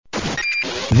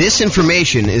This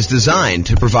information is designed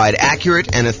to provide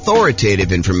accurate and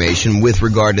authoritative information with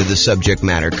regard to the subject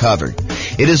matter covered.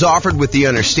 It is offered with the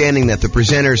understanding that the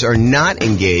presenters are not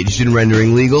engaged in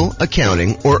rendering legal,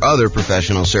 accounting, or other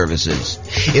professional services.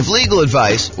 If legal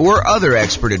advice or other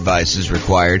expert advice is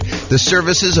required, the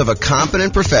services of a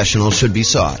competent professional should be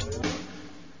sought.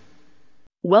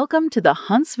 Welcome to the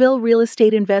Huntsville Real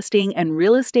Estate Investing and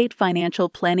Real Estate Financial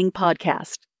Planning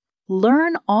Podcast.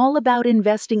 Learn all about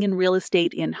investing in real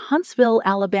estate in Huntsville,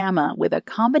 Alabama, with a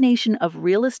combination of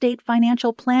real estate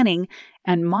financial planning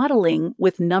and modeling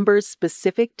with numbers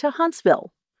specific to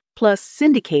Huntsville, plus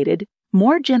syndicated,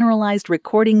 more generalized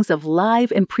recordings of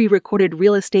live and pre-recorded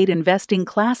real estate investing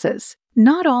classes,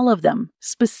 not all of them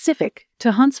specific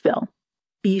to Huntsville.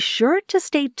 Be sure to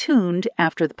stay tuned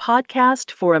after the podcast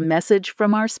for a message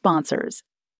from our sponsors.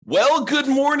 Well, good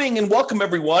morning and welcome,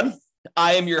 everyone.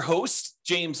 I am your host,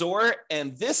 James Orr,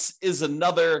 and this is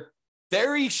another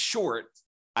very short,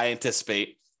 I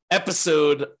anticipate,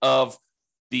 episode of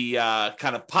the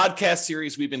kind of podcast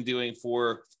series we've been doing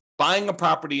for buying a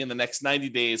property in the next 90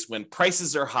 days when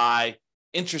prices are high,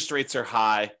 interest rates are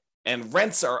high, and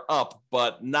rents are up,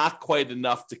 but not quite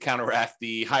enough to counteract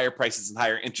the higher prices and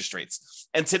higher interest rates.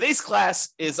 And today's class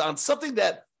is on something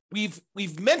that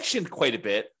we've mentioned quite a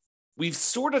bit. We've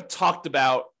sort of talked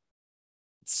about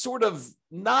sort of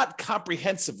not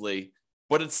comprehensively,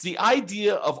 but it's the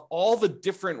idea of all the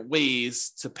different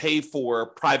ways to pay for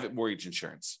private mortgage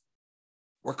insurance.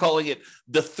 We're calling it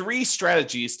the 3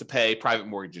 strategies to pay private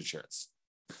mortgage insurance.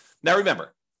 Now,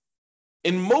 remember,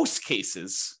 in most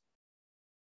cases,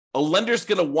 a lender's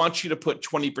going to want you to put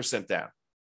 20% down.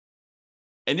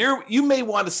 And you may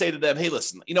want to say to them, hey,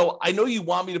 listen, I know you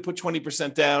want me to put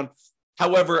 20% down.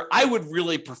 However, I would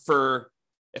really prefer,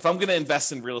 if I'm going to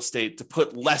invest in real estate, to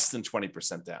put less than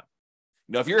 20% down.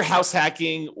 If you're house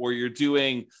hacking or you're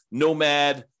doing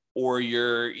nomad, or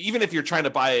even if you're trying to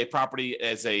buy a property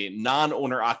as a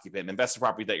non-owner occupant, investment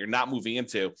property that you're not moving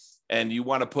into, and you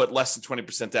want to put less than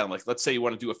 20% down, like let's say you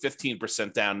want to do a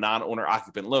 15% down non-owner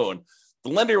occupant loan, the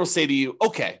lender will say to you,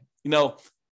 okay,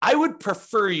 I would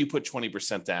prefer you put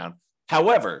 20% down.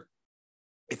 However,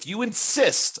 if you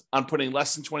insist on putting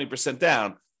less than 20%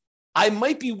 down, I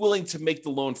might be willing to make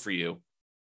the loan for you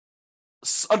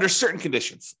under certain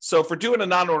conditions. So if we're doing a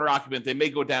non-owner occupant, they may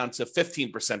go down to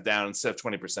 15% down instead of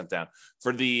 20% down.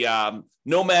 For the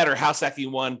nomad or house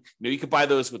hacking one, you could buy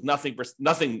those with nothing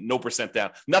percent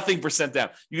down.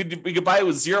 You could buy it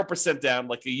with 0% down,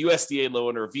 like a USDA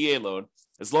loan or a VA loan,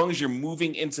 as long as you're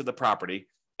moving into the property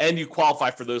and you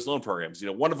qualify for those loan programs.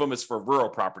 One of them is for rural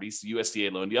properties, the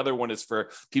USDA loan. The other one is for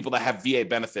people that have VA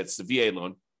benefits, the VA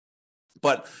loan.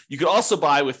 But you could also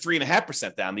buy with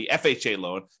 3.5% down, the FHA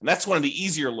loan. And that's one of the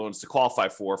easier loans to qualify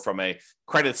for from a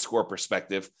credit score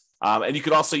perspective. And you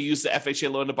could also use the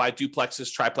FHA loan to buy duplexes,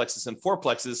 triplexes, and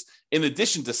fourplexes in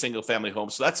addition to single family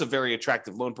homes. So that's a very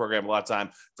attractive loan program a lot of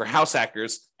time for house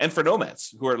hackers and for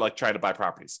nomads who are trying to buy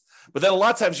properties. But then a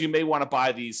lot of times you may want to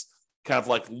buy these kind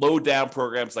of low down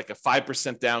programs, like a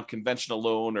 5% down conventional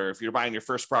loan, or if you're buying your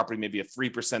first property, maybe a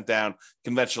 3% down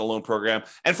conventional loan program.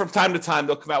 And from time to time,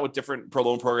 they'll come out with different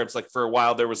loan programs. Like for a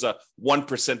while, there was a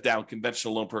 1% down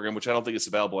conventional loan program, which I don't think is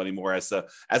available anymore as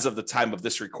of the time of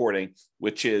this recording,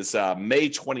 which is May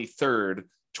 23rd,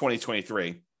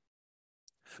 2023.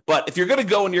 But if you're going to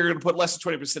go and you're going to put less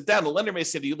than 20% down, the lender may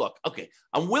say to you, look, okay,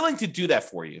 I'm willing to do that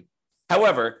for you.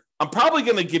 However, I'm probably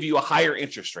going to give you a higher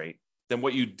interest rate than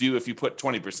what you do if you put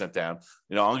 20% down.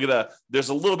 There's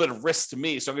a little bit of risk to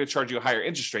me, so I'm going to charge you a higher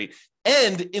interest rate.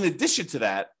 And in addition to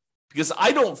that, because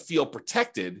I don't feel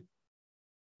protected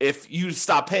if you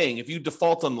stop paying, if you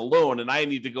default on the loan and I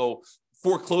need to go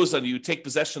foreclose on you, take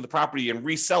possession of the property and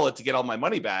resell it to get all my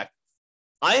money back,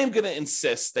 I am going to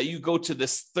insist that you go to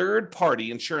this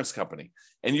third-party insurance company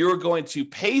and you're going to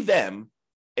pay them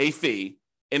a fee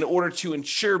in order to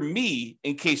insure me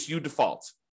in case you default.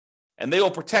 And they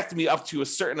will protect me up to a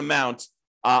certain amount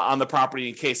on the property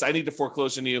in case I need to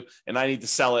foreclose on you and I need to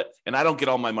sell it and I don't get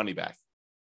all my money back.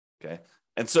 Okay.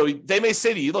 And so they may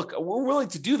say to you, look, we're willing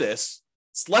to do this.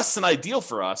 It's less than ideal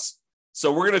for us.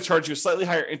 So we're going to charge you a slightly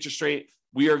higher interest rate.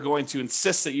 We are going to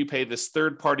insist that you pay this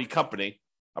third-party company,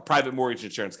 a private mortgage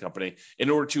insurance company,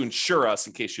 in order to insure us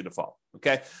in case you default.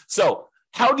 Okay. So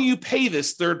how do you pay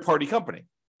this third-party company?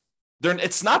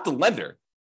 It's not the lender.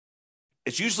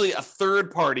 It's usually a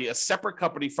third party, a separate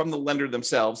company from the lender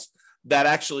themselves that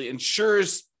actually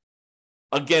insures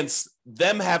against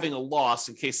them having a loss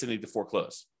in case they need to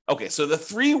foreclose. Okay, so the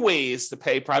 3 ways to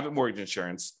pay private mortgage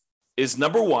insurance is,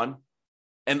 number 1,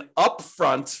 an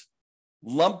upfront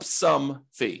lump sum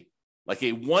fee, like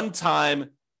a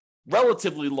one-time,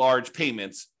 relatively large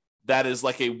payment that is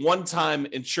like a one-time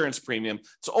insurance premium.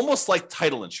 It's almost like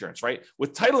title insurance, right?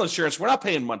 With title insurance, we're not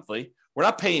paying monthly. We're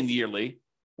not paying yearly.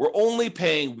 We're only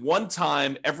paying one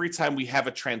time every time we have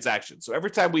a transaction. So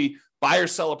every time we buy or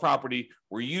sell a property,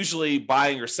 we're usually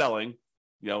buying or selling,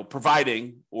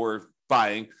 providing or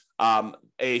buying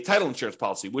a title insurance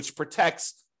policy, which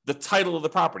protects the title of the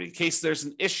property in case there's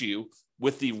an issue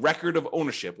with the record of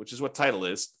ownership, which is what title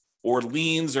is, or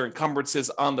liens or encumbrances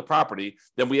on the property,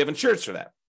 then we have insurance for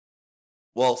that.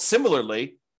 Well,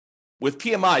 similarly, with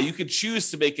PMI, you could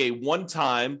choose to make a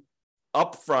one-time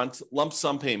upfront lump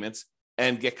sum payment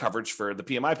and get coverage for the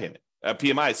PMI payment,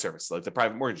 PMI service, like the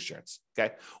private mortgage insurance,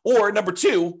 okay? Or number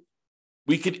two,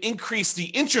 we could increase the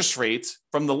interest rate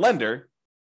from the lender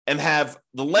and have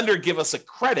the lender give us a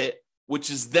credit, which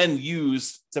is then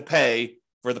used to pay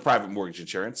for the private mortgage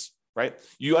insurance, right?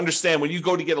 You understand when you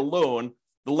go to get a loan,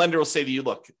 the lender will say to you,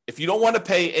 look, if you don't want to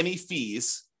pay any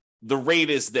fees, the rate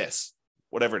is this,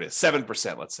 whatever it is,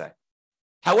 7%, let's say.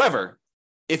 However,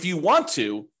 if you want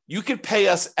to, you could pay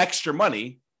us extra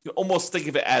money. You almost think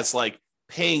of it as like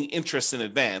paying interest in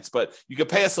advance, but you could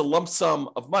pay us a lump sum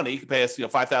of money. You could pay us,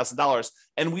 $5,000,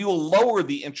 and we will lower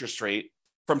the interest rate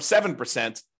from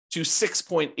 7% to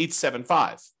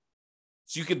 6.875.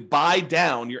 So you could buy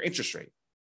down your interest rate.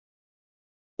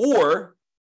 Or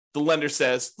the lender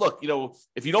says, look,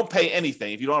 if you don't pay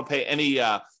anything, if you don't want to pay any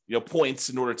points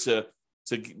in order to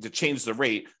change the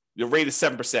rate is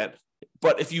 7%.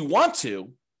 But if you want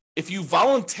to, if you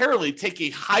voluntarily take a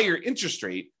higher interest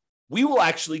rate, we will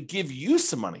actually give you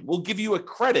some money. We'll give you a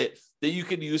credit that you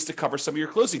can use to cover some of your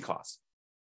closing costs.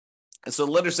 And so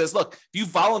the lender says, look, if you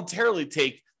voluntarily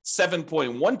take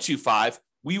 7.125,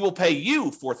 we will pay you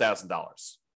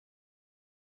 $4,000.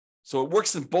 So it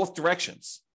works in both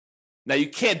directions. Now, you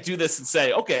can't do this and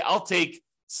say, okay, I'll take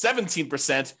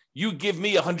 17%, you give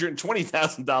me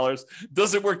 $120,000.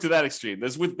 Doesn't work to that extreme.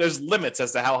 There's limits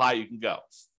as to how high you can go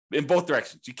in both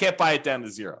directions. You can't buy it down to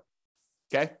zero,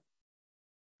 okay?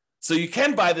 So you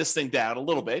can buy this thing down a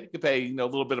little bit. You can pay, a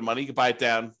little bit of money. You can buy it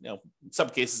down, in some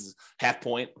cases, half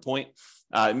point, a point.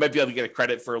 You might be able to get a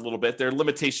credit for a little bit. There are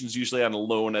limitations usually on a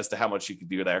loan as to how much you can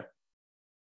do there.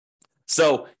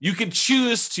 So you can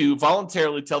choose to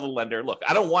voluntarily tell the lender, look,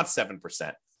 I don't want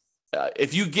 7%.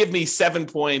 If you give me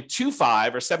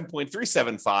 7.25 or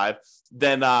 7.375,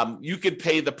 then you could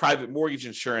pay the private mortgage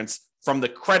insurance from the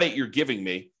credit you're giving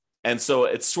me. And so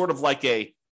it's sort of like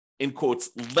a, in quotes,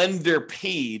 lender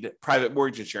paid private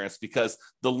mortgage insurance because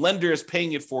the lender is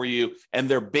paying it for you and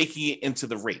they're baking it into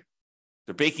the rate.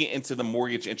 They're baking it into the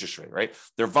mortgage interest rate, right?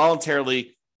 You're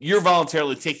voluntarily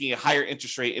taking a higher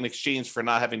interest rate in exchange for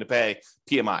not having to pay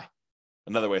PMI.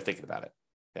 Another way of thinking about it.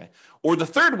 Okay. Or the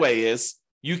third way is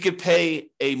you could pay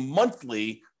a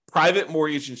monthly private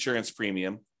mortgage insurance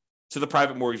premium to the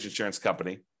private mortgage insurance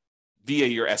company via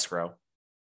your escrow,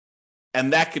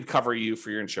 and that could cover you for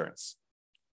your insurance.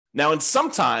 Now, and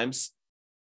sometimes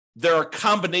there are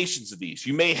combinations of these.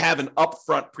 You may have an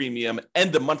upfront premium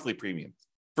and a monthly premium.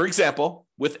 For example,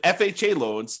 with FHA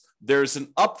loans, there's an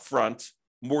upfront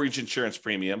mortgage insurance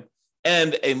premium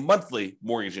and a monthly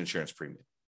mortgage insurance premium.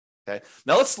 Okay.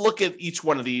 Now let's look at each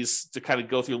one of these to kind of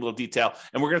go through a little detail.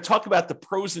 And we're going to talk about the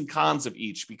pros and cons of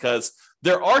each because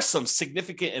there are some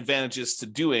significant advantages to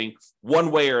doing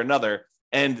one way or another.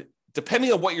 And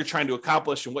depending on what you're trying to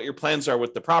accomplish and what your plans are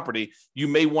with the property, you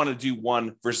may want to do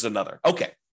one versus another.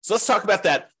 Okay. So let's talk about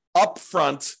that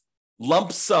upfront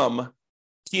lump sum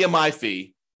PMI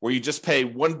fee where you just pay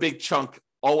one big chunk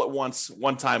all at once,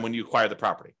 one time when you acquire the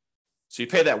property. So you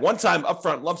pay that one time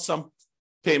upfront lump sum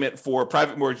payment for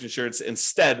private mortgage insurance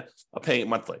instead of paying it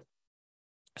monthly.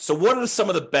 So what are some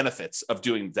of the benefits of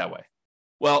doing it that way?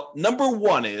 Well, number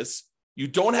one is you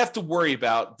don't have to worry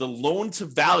about the loan to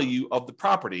value of the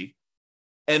property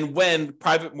and when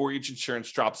private mortgage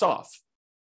insurance drops off.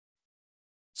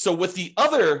 So with the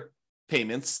other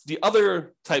payments, the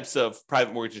other types of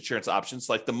private mortgage insurance options,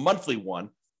 like the monthly one,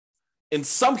 in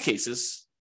some cases,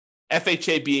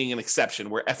 FHA being an exception,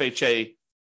 where FHA,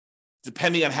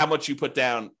 depending on how much you put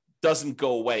down, doesn't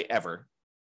go away ever.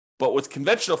 But with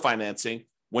conventional financing,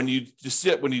 when you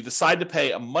decide to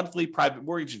pay a monthly private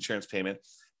mortgage insurance payment,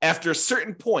 after a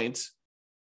certain point,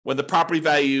 when the property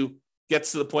value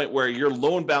gets to the point where your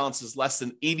loan balance is less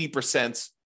than 80%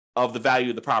 of the value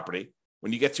of the property,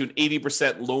 when you get to an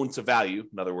 80% loan to value,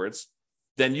 in other words,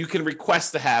 then you can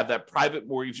request to have that private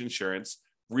mortgage insurance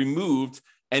removed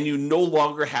and you no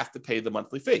longer have to pay the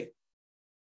monthly fee.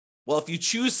 Well, if you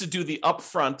choose to do the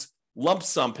upfront lump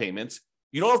sum payment,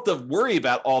 you don't have to worry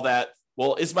about all that.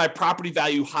 Well, is my property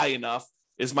value high enough?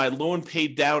 Is my loan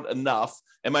paid down enough?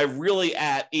 Am I really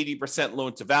at 80%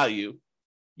 loan to value?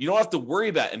 You don't have to worry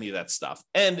about any of that stuff.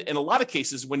 And in a lot of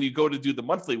cases, when you go to do the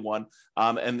monthly one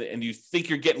and you think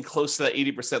you're getting close to that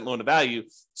 80% loan to value,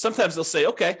 sometimes they'll say,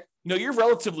 okay, you're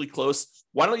relatively close.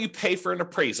 Why don't you pay for an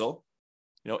appraisal?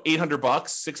 $800,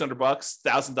 $600,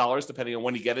 $1,000, depending on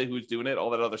when you get it, who's doing it,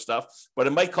 all that other stuff. But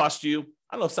it might cost you,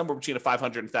 I don't know, somewhere between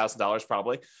 $500 and $1,000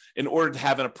 probably, in order to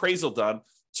have an appraisal done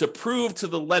to prove to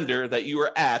the lender that you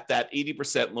are at that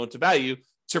 80% loan to value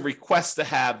to request to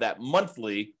have that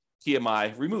monthly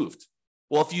PMI removed.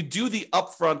 Well, if you do the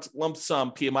upfront lump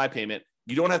sum PMI payment,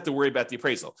 you don't have to worry about the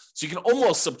appraisal. So you can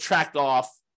almost subtract off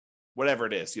whatever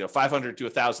it is, $500 to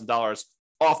 $1,000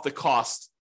 off the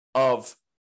cost of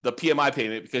the PMI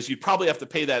payment, because you'd probably have to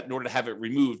pay that in order to have it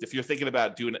removed if you're thinking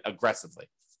about doing it aggressively.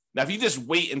 Now, if you just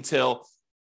wait until,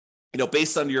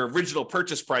 based on your original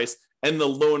purchase price and the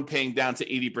loan paying down to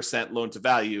 80% loan to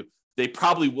value, they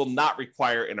probably will not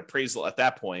require an appraisal at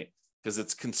that point, because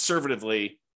it's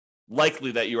conservatively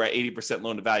likely that you're at 80%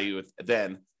 loan to value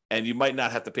then, and you might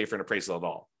not have to pay for an appraisal at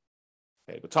all.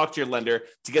 Okay, but talk to your lender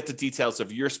to get the details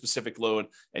of your specific loan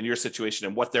and your situation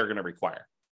and what they're going to require.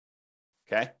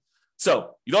 Okay,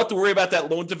 so you don't have to worry about that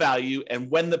loan to value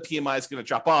and when the PMI is going to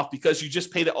drop off, because you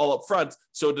just paid it all up front,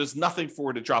 so there's nothing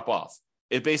for it to drop off.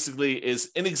 It basically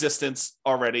is in existence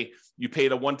already. You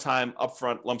paid a one-time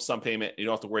upfront lump sum payment, and you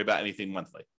don't have to worry about anything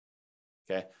monthly.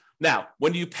 Okay, now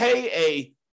when you pay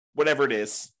a whatever it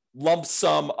is, lump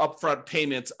sum upfront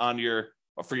payments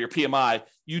for your PMI,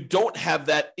 you don't have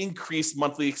that increased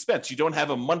monthly expense. You don't have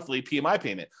a monthly PMI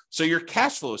payment. So your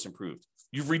cash flow is improved.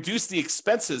 You've reduced the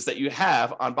expenses that you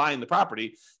have on buying the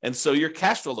property. And so your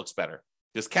cash flow looks better,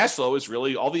 because cash flow is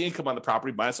really all the income on the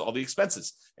property minus all the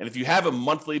expenses. And if you have a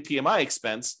monthly PMI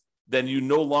expense, then you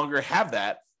no longer have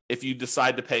that if you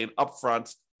decide to pay an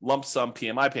upfront lump sum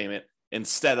PMI payment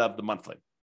instead of the monthly.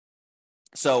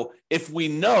 So if we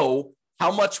know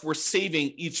how much we're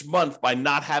saving each month by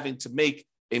not having to make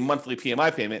a monthly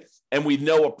PMI payment, and we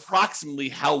know approximately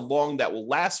how long that will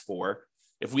last for,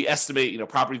 if we estimate,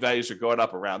 property values are going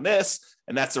up around this,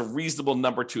 and that's a reasonable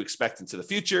number to expect into the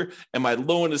future, and my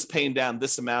loan is paying down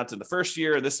this amount in the first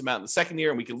year and this amount in the second year,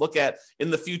 and we can look at in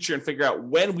the future and figure out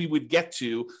when we would get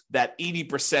to that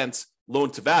 80% loan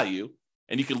to value.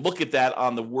 And you can look at that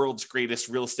on the world's greatest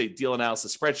real estate deal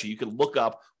analysis spreadsheet. You can look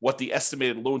up what the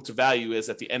estimated loan to value is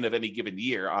at the end of any given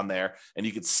year on there. And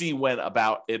you can see when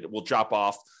about it will drop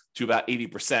off to about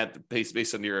 80%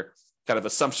 based on your kind of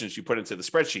assumptions you put into the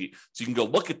spreadsheet. So you can go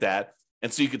look at that.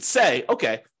 And so you could say,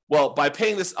 okay, well, by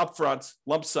paying this upfront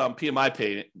lump sum PMI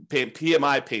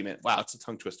payment, wow, it's a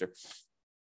tongue twister,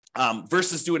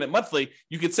 versus doing it monthly,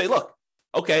 you could say, look,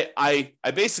 okay, I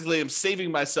basically am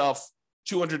saving myself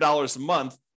 $200 a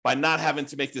month by not having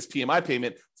to make this PMI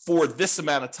payment for this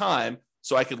amount of time.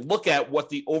 So I could look at what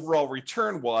the overall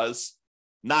return was,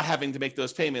 not having to make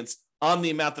those payments on the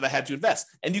amount that I had to invest.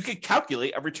 And you could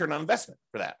calculate a return on investment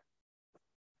for that.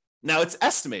 Now it's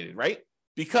estimated, right?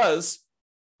 Because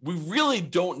we really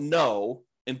don't know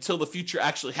until the future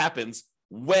actually happens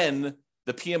when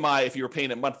the PMI, if you were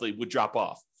paying it monthly, would drop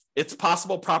off. It's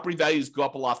possible property values go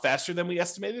up a lot faster than we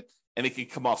estimated, and it could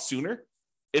come off sooner.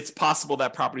 It's possible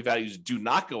that property values do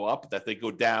not go up, that they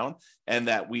go down, and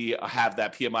that we have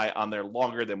that PMI on there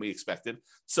longer than we expected.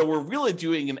 So we're really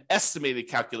doing an estimated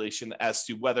calculation as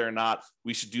to whether or not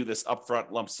we should do this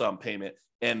upfront lump sum payment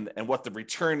and what the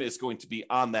return is going to be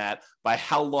on that by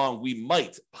how long we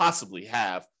might possibly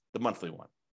have the monthly one.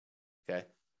 Okay.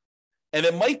 And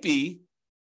it might be,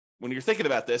 when you're thinking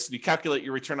about this, you calculate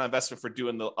your return on investment for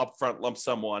doing the upfront lump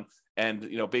sum one,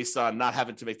 and based on not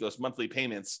having to make those monthly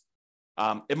payments,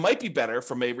 it might be better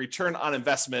from a return on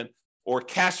investment or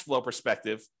cash flow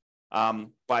perspective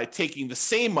by taking the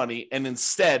same money and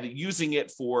instead using it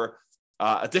for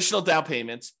additional down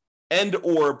payments and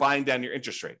or buying down your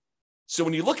interest rate. So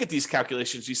when you look at these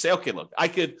calculations, you say, okay, look,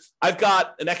 I've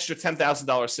got an extra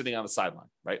 $10,000 sitting on the sideline,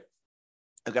 right?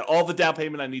 I've got all the down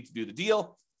payment I need to do the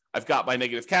deal. I've got my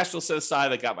negative cash flow set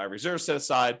aside. I got my reserves set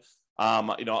aside. I'm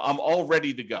all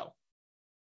ready to go.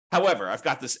 However, I've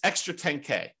got this extra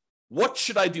 10K. What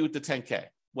should I do with the 10K?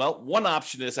 Well, one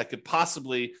option is I could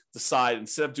possibly decide,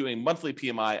 instead of doing monthly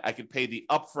PMI, I could pay the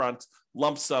upfront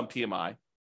lump sum PMI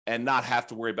and not have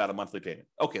to worry about a monthly payment.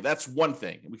 Okay, that's one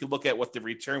thing. We can look at what the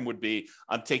return would be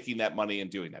on taking that money and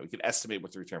doing that. We can estimate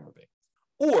what the return would be.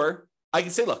 Or I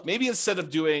can say, look, maybe instead of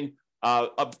doing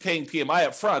paying PMI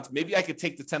up front, maybe I could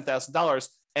take the $10,000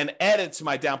 and add it to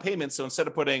my down payment. So instead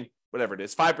of putting whatever it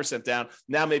is, 5% down,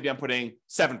 now maybe I'm putting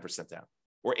 7% down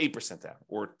or 8% down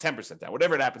or 10% down,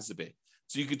 whatever it happens to be.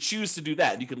 So you could choose to do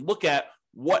that. You could look at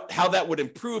how that would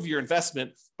improve your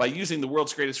investment by using the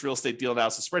world's greatest real estate deal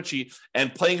analysis spreadsheet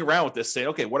and playing around with this, saying,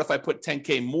 okay, what if I put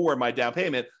 10K more in my down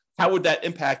payment? How would that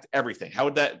impact everything? How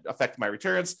would that affect my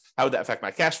returns? How would that affect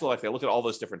my cash flow? Like, I look at all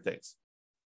those different things.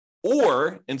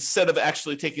 Or instead of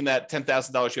actually taking that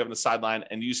 $10,000 you have on the sideline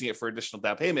and using it for additional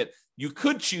down payment, you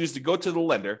could choose to go to the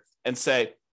lender and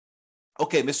say,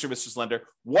 okay, Mr. and Mrs. Lender,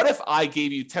 what if I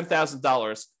gave you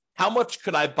 $10,000? How much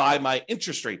could I buy my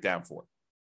interest rate down for?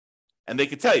 And they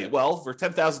could tell you, well, for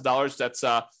 $10,000, that's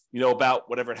about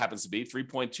whatever it happens to be,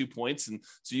 3.2 points. And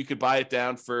so you could buy it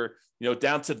down for,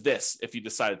 down to this if you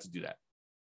decided to do that.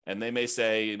 And they may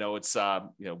say, it's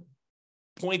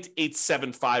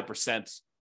 0.875%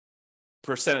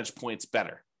 percentage points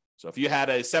better. So if you had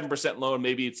a 7% loan,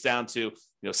 maybe it's down to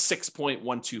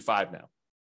 6.125 now.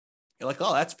 You're like,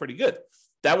 oh, that's pretty good.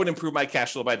 That would improve my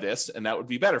cash flow by this, and that would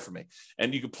be better for me.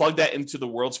 And you could plug that into the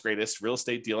world's greatest real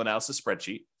estate deal analysis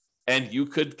spreadsheet, and you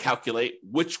could calculate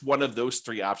which one of those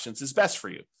three options is best for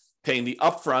you. Paying the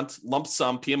upfront lump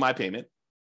sum PMI payment,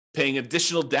 paying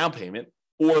additional down payment,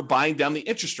 or buying down the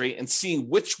interest rate and seeing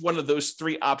which one of those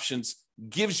three options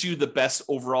gives you the best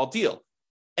overall deal.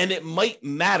 And it might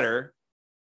matter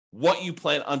what you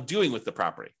plan on doing with the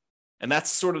property. And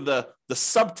that's sort of the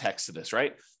subtext of this,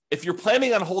 right? If you're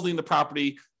planning on holding the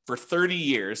property for 30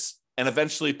 years and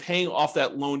eventually paying off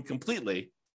that loan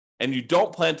completely, and you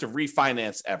don't plan to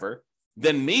refinance ever,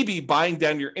 then maybe buying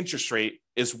down your interest rate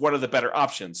is one of the better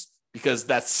options because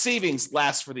that savings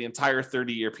lasts for the entire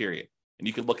 30-year period. And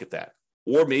you can look at that.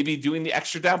 Or maybe doing the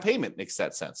extra down payment makes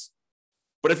that sense.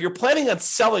 But if you're planning on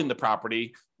selling the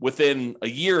property within a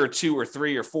year or two or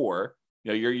three or four,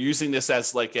 you're using this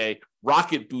as like a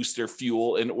rocket booster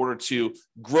fuel in order to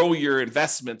grow your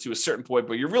investment to a certain point,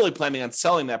 but you're really planning on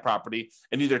selling that property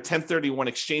and either 1031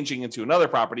 exchanging into another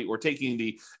property or taking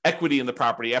the equity in the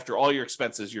property after all your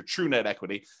expenses, your true net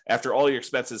equity, after all your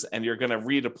expenses, and you're going to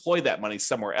redeploy that money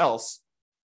somewhere else,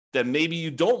 then maybe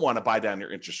you don't want to buy down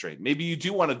your interest rate. Maybe you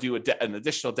do want to do an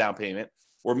additional down payment,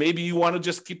 or maybe you want to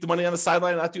just keep the money on the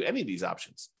sideline and not do any of these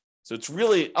options. So it's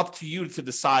really up to you to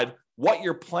decide what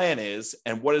your plan is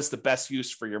and what is the best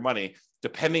use for your money,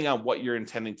 depending on what you're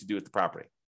intending to do with the property.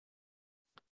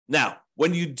 Now,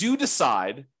 when you do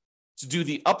decide to do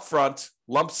the upfront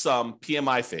lump sum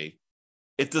PMI fee,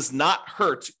 it does not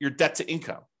hurt your debt to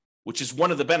income, which is one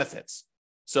of the benefits.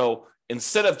 So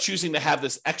instead of choosing to have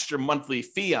this extra monthly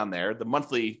fee on there, the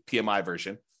monthly PMI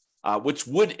version, which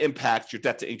would impact your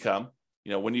debt to income,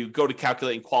 when you go to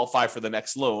calculate and qualify for the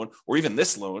next loan or even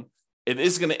this loan, it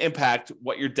is going to impact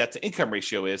what your debt to income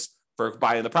ratio is for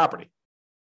buying the property.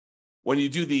 When you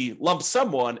do the lump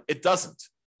sum one, it doesn't.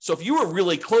 So if you were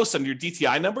really close on your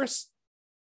DTI numbers,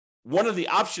 one of the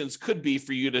options could be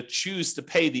for you to choose to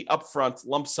pay the upfront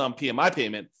lump sum PMI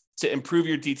payment to improve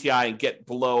your DTI and get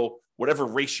below whatever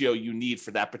ratio you need for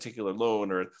that particular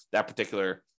loan or that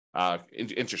particular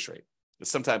interest rate. Because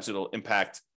sometimes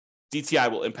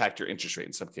DTI will impact your interest rate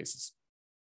in some cases.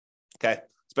 Okay.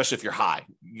 Especially if you're high,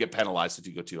 you get penalized if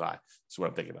you go too high. That's what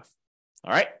I'm thinking of.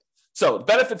 All right. So the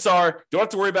benefits are don't have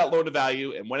to worry about loan to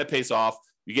value. And when it pays off,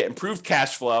 you get improved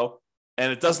cash flow and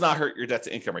it does not hurt your debt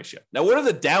to income ratio. Now, what are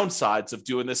the downsides of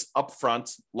doing this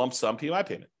upfront lump sum PMI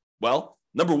payment? Well,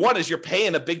 number one is you're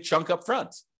paying a big chunk up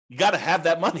front. You got to have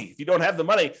that money. If you don't have the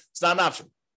money, it's not an option.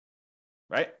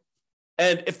 Right.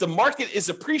 And if the market is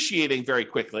appreciating very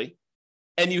quickly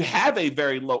and you have a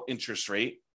very low interest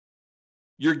rate,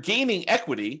 you're gaining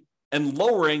equity and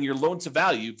lowering your loan to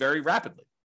value very rapidly,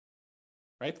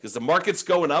 right? Because the market's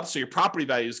going up, so your property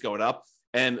value is going up,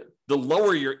 and the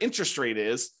lower your interest rate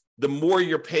is, the more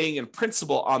you're paying in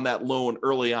principal on that loan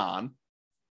early on.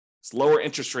 So lower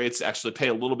interest rates actually pay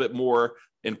a little bit more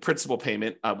in principal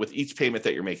payment with each payment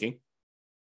that you're making.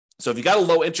 So if you got a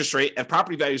low interest rate and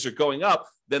property values are going up,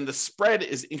 then the spread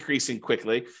is increasing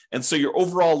quickly. And so your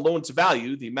overall loan to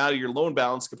value, the amount of your loan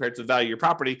balance compared to the value of your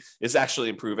property, is actually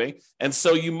improving. And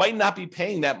so you might not be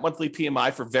paying that monthly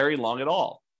PMI for very long at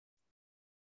all.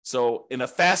 So in a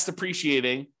fast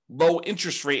appreciating, low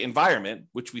interest rate environment,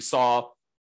 which we saw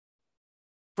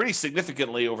pretty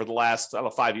significantly over the last,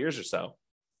 5 years or so,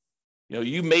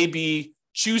 you may be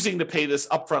choosing to pay this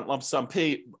upfront lump sum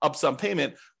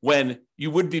payment when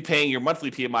you would be paying your monthly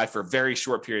PMI for a very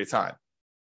short period of time.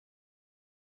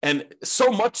 And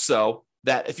so much so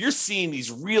that if you're seeing these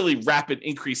really rapid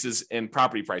increases in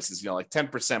property prices, like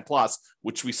 10% plus,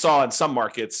 which we saw in some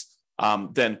markets,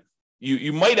 then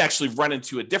you might actually run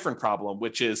into a different problem,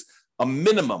 which is a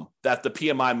minimum that the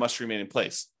PMI must remain in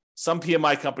place. Some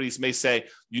PMI companies may say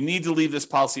you need to leave this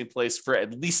policy in place for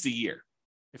at least a year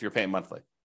if you're paying monthly.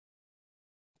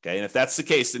 Okay, and if that's the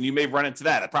case, then you may run into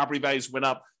that. If property values went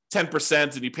up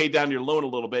 10% and you pay down your loan a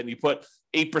little bit and you put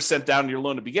 8% down your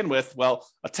loan to begin with, well,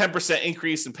 a 10%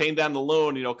 increase in paying down the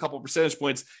loan, a couple of percentage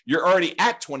points, you're already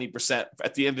at 20%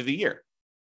 at the end of the year.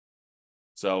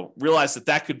 So realize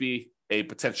that could be a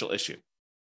potential issue.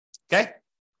 Okay.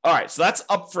 All right. So that's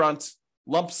upfront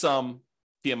lump sum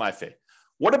PMI fee.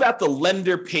 What about the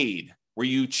lender paid, where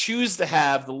you choose to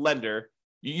have the lender,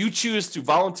 you choose to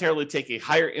voluntarily take a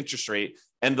higher interest rate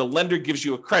and the lender gives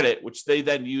you a credit, which they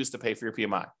then use to pay for your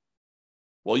PMI?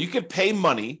 Well, you could pay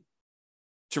money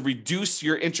to reduce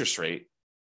your interest rate.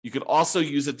 You could also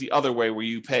use it the other way, where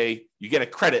you get a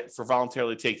credit for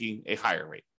voluntarily taking a higher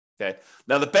rate. Okay.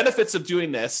 Now, the benefits of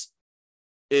doing this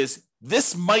is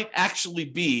this might actually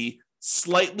be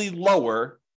slightly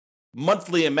lower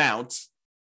monthly amount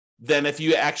than if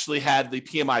you actually had the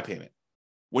PMI payment.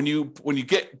 When you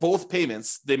get both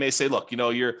payments, they may say, look,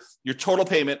 your total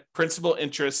payment, principal,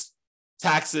 interest,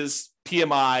 taxes,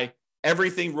 PMI,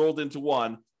 everything rolled into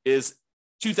one is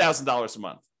 $2,000 a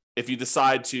month if you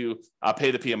decide to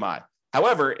pay the PMI.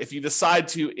 However, if you decide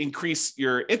to increase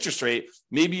your interest rate,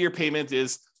 maybe your payment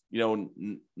is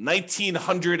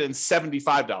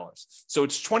 $1,975. So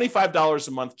it's $25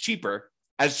 a month cheaper,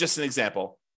 as just an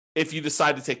example, if you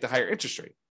decide to take the higher interest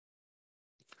rate.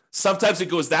 Sometimes it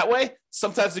goes that way.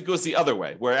 Sometimes it goes the other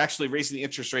way, where actually raising the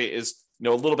interest rate is a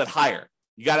little bit higher.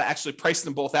 You got to actually price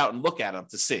them both out and look at them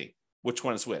to see which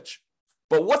one is which.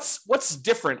 But what's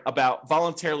different about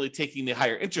voluntarily taking the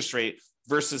higher interest rate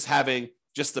versus having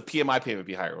just the PMI payment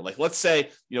be higher? Like, let's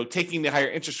say, taking the higher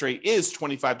interest rate is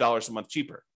 $25 a month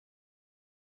cheaper.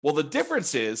 Well, the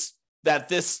difference is that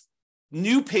this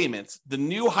new payment, the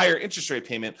new higher interest rate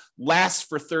payment, lasts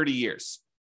for 30 years.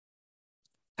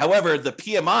 However, the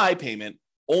PMI payment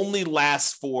only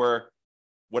lasts for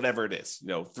whatever it is,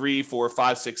 3, 4,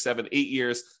 5, 6, 7, 8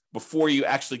 years before you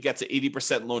actually get to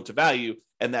 80% loan to value.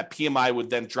 And that PMI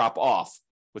would then drop off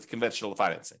with conventional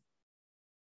financing.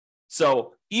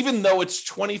 So even though it's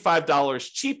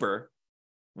 $25 cheaper,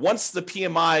 once the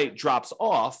PMI drops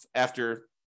off after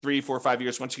 3, 4, 5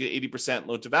 years, once you get 80%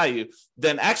 loan to value,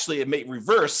 then actually it may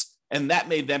reverse, and that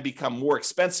may then become more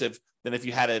expensive than if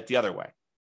you had it the other way.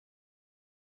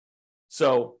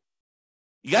 So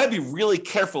you got to be really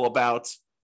careful about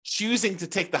choosing to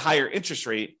take the higher interest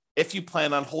rate if you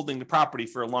plan on holding the property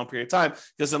for a long period of time,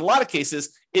 because in a lot of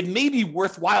cases, it may be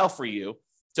worthwhile for you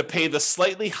to pay the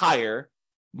slightly higher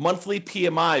monthly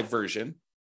PMI version,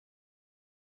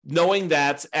 knowing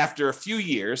that after a few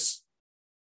years,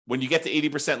 when you get to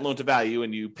 80% loan to value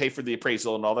and you pay for the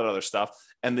appraisal and all that other stuff,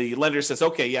 and the lender says,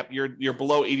 okay, yep, you're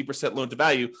below 80% loan to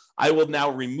value, I will now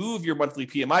remove your monthly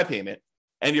PMI payment,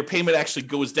 and your payment actually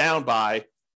goes down by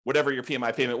whatever your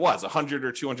PMI payment was, $100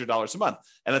 or $200 a month.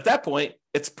 And at that point,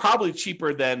 it's probably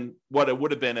cheaper than what it would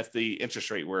have been if the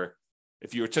interest rate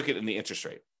if you took it in the interest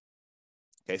rate.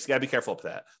 Okay, so you got to be careful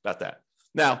about that.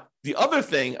 Now, the other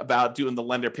thing about doing the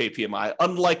lender pay PMI,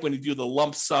 unlike when you do the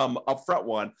lump sum upfront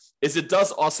one, is it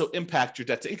does also impact your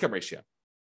debt to income ratio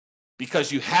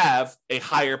because you have a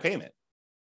higher payment.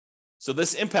 So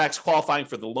this impacts qualifying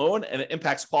for the loan, and it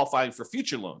impacts qualifying for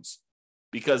future loans,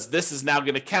 because this is now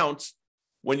going to count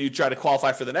when you try to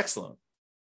qualify for the next loan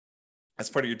as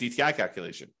part of your DTI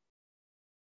calculation.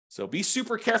 So be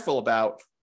super careful about,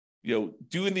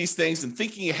 doing these things and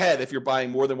thinking ahead if you're buying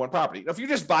more than one property. If you're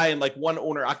just buying like one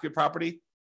owner occupied property,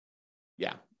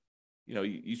 yeah,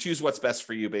 you choose what's best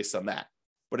for you based on that.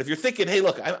 But if you're thinking, hey,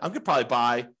 look, I'm going to probably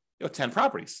buy 10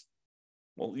 properties.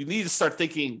 Well, you need to start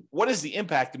thinking, what is the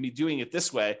impact of me doing it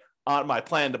this way on my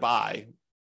plan to buy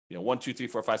 1, 2, 3,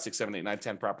 4, 5, 6, 7, 8, 9,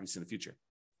 10 properties in the future?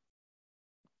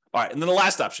 All right. And then the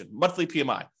last option, monthly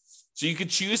PMI. So you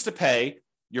could choose to pay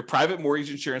your private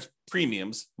mortgage insurance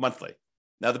premiums monthly.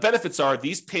 Now, the benefits are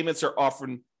these payments are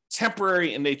often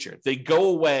temporary in nature. They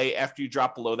go away after you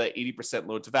drop below that 80%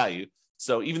 loan to value.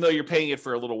 So even though you're paying it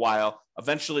for a little while,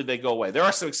 eventually they go away. There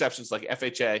are some exceptions like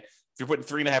FHA. If you're putting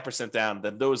 3.5% down,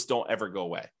 then those don't ever go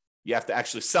away. You have to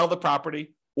actually sell the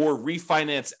property or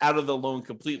refinance out of the loan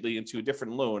completely into a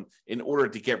different loan in order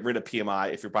to get rid of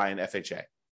PMI if you're buying FHA.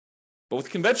 But with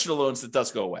conventional loans, it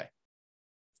does go away.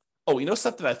 Oh,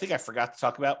 something I think I forgot to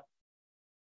talk about?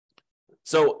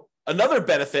 So another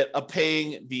benefit of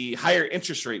paying the higher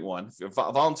interest rate one, if you're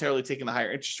voluntarily taking the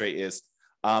higher interest rate, is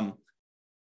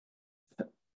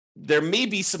there may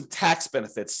be some tax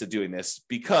benefits to doing this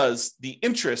because the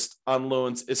interest on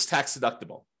loans is tax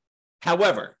deductible.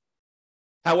 However,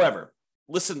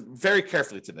 listen very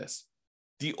carefully to this.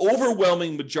 The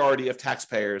overwhelming majority of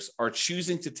taxpayers are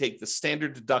choosing to take the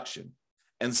standard deduction,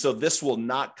 and so this will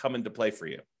not come into play for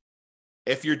you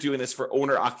if you're doing this for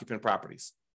owner-occupant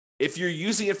properties. If you're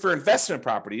using it for investment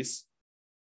properties,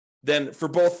 then for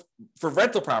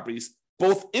rental properties,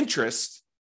 both interest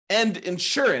and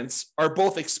insurance are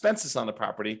both expenses on the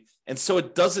property. And so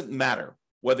it doesn't matter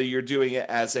whether you're doing it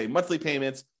as a monthly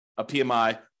payment, a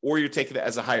PMI, or you're taking it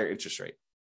as a higher interest rate.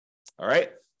 All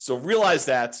right. So realize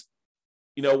that,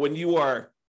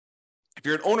 if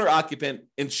you're an owner occupant,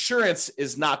 insurance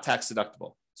is not tax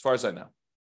deductible, as far as I know.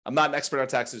 I'm not an expert on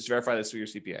taxes. Verify this with your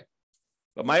CPA.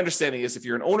 But my understanding is if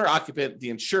you're an owner occupant, the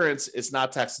insurance is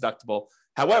not tax deductible.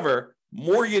 However,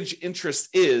 mortgage interest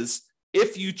is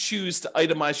if you choose to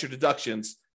itemize your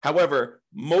deductions. However,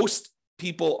 most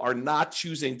people are not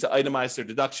choosing to itemize their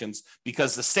deductions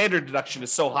because the standard deduction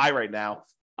is so high right now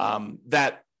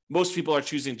that most people are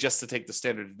choosing just to take the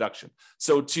standard deduction.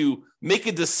 So to make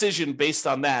a decision based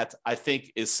on that, I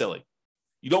think is silly.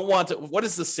 You don't want to, what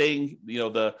is the saying?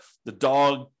 The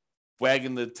dog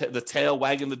wagging the tail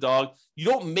wagging the dog. You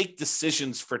don't make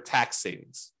decisions for tax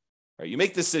savings, right? You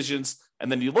make decisions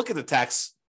and then you look at the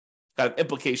tax kind of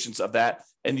implications of that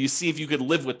and you see if you could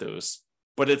live with those.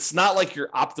 But it's not like you're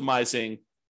optimizing.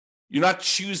 You're not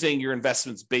choosing your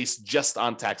investments based just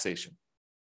on taxation.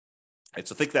 All right,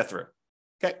 so think that through.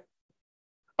 Okay.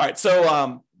 All right.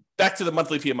 So back to the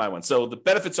monthly PMI one. So the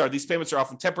benefits are these payments are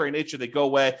often temporary in nature. They go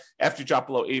away after you drop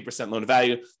below 80% loan to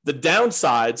value. The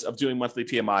downsides of doing monthly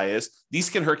PMI is these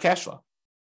can hurt cash flow.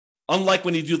 Unlike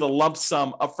when you do the lump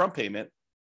sum upfront payment,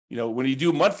 when you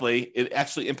do monthly, it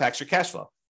actually impacts your cash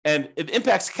flow. And it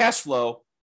impacts cash flow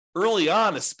early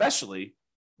on, especially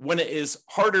when it is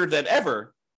harder than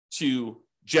ever to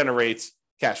generate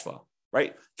cash flow,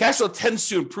 right? Cash flow tends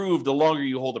to improve the longer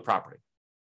you hold a property.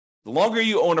 The longer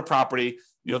you own a property,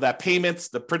 that payment,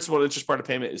 the principal and interest part of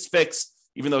payment is fixed,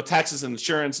 even though taxes and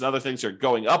insurance and other things are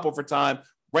going up over time.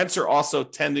 Rents are also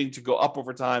tending to go up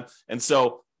over time. And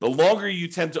so the longer you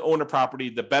tend to own a property,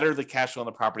 the better the cash flow on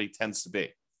the property tends to be.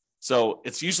 So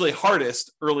it's usually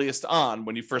hardest earliest on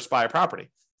when you first buy a property.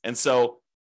 And so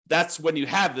that's when you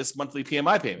have this monthly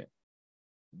PMI payment,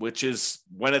 which is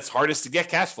when it's hardest to get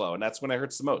cash flow. And that's when it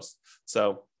hurts the most.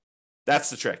 So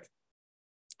that's the trick.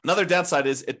 Another downside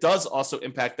is it does also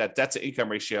impact that debt to income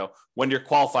ratio when you're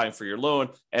qualifying for your loan,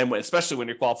 and especially when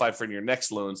you're qualifying for your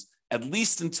next loans, at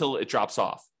least until it drops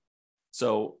off.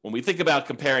 So when we think about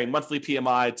comparing monthly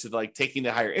PMI to like taking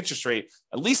the higher interest rate,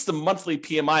 at least the monthly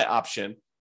PMI option,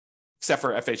 except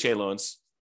for FHA loans,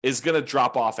 is going to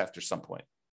drop off after some point.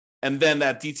 And then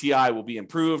that DTI will be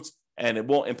improved and it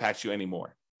won't impact you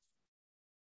anymore.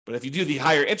 But if you do the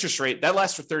higher interest rate, that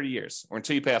lasts for 30 years or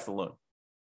until you pay off the loan.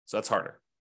 So that's harder.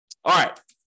 All right.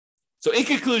 So in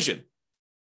conclusion,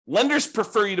 lenders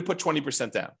prefer you to put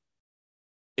 20% down.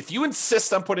 If you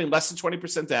insist on putting less than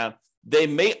 20% down, they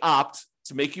may opt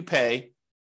to make you pay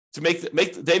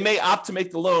they may opt to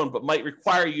make the loan, but might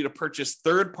require you to purchase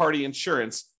third-party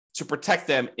insurance to protect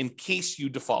them in case you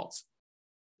default.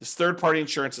 This third-party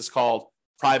insurance is called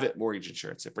private mortgage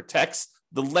insurance. It protects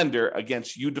the lender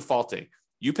against you defaulting.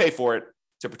 You pay for it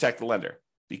to protect the lender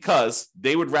because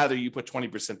they would rather you put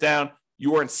 20% down.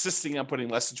 You are insisting on putting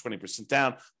less than 20%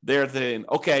 down. They're saying,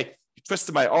 okay, you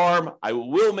twisted my arm. I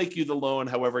will make you the loan.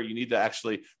 However, you need to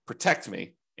actually protect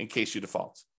me in case you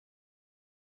default.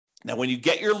 Now, when you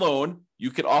get your loan,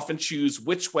 you can often choose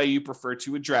which way you prefer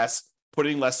to address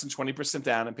putting less than 20%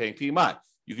 down and paying PMI.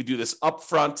 You could do this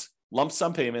upfront lump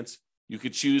sum payments. You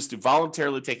could choose to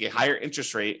voluntarily take a higher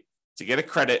interest rate to get a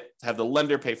credit, to have the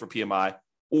lender pay for PMI,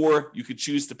 or you could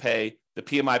choose to pay the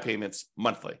PMI payments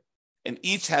monthly. And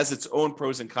each has its own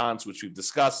pros and cons, which we've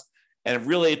discussed. And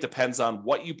really, it depends on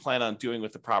what you plan on doing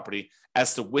with the property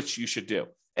as to which you should do.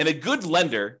 And a good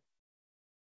lender,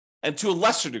 and to a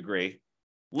lesser degree,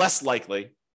 less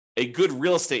likely, a good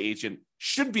real estate agent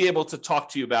should be able to talk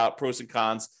to you about pros and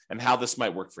cons and how this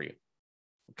might work for you.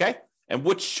 Okay? And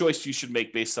which choice you should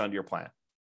make based on your plan.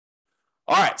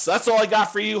 All right, so that's all I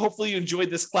got for you. Hopefully you enjoyed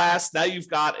this class. Now you've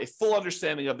got a full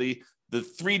understanding of the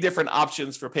three different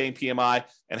options for paying PMI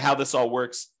and how this all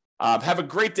works. Have a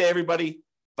great day, everybody.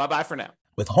 Bye-bye for now.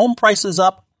 With home prices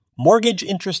up, mortgage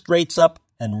interest rates up,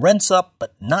 and rents up,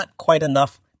 but not quite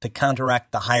enough to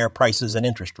counteract the higher prices and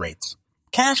interest rates.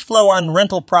 Cash flow on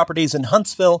rental properties in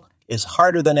Huntsville is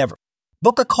harder than ever.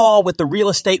 Book a call with the Real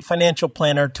Estate Financial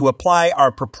Planner to apply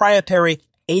our proprietary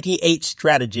 88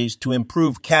 strategies to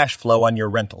improve cash flow on your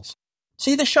rentals.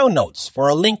 See the show notes for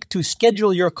a link to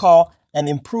schedule your call and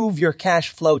improve your cash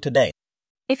flow today.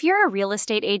 If you're a real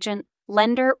estate agent,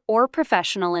 lender, or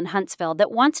professional in Huntsville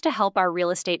that wants to help our real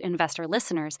estate investor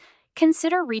listeners,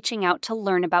 consider reaching out to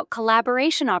learn about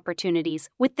collaboration opportunities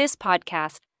with this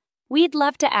podcast. We'd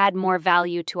love to add more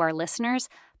value to our listeners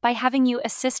by having you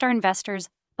assist our investors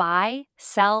buy,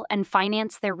 sell, and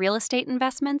finance their real estate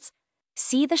investments.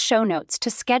 See the show notes to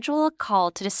schedule a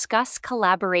call to discuss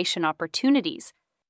collaboration opportunities.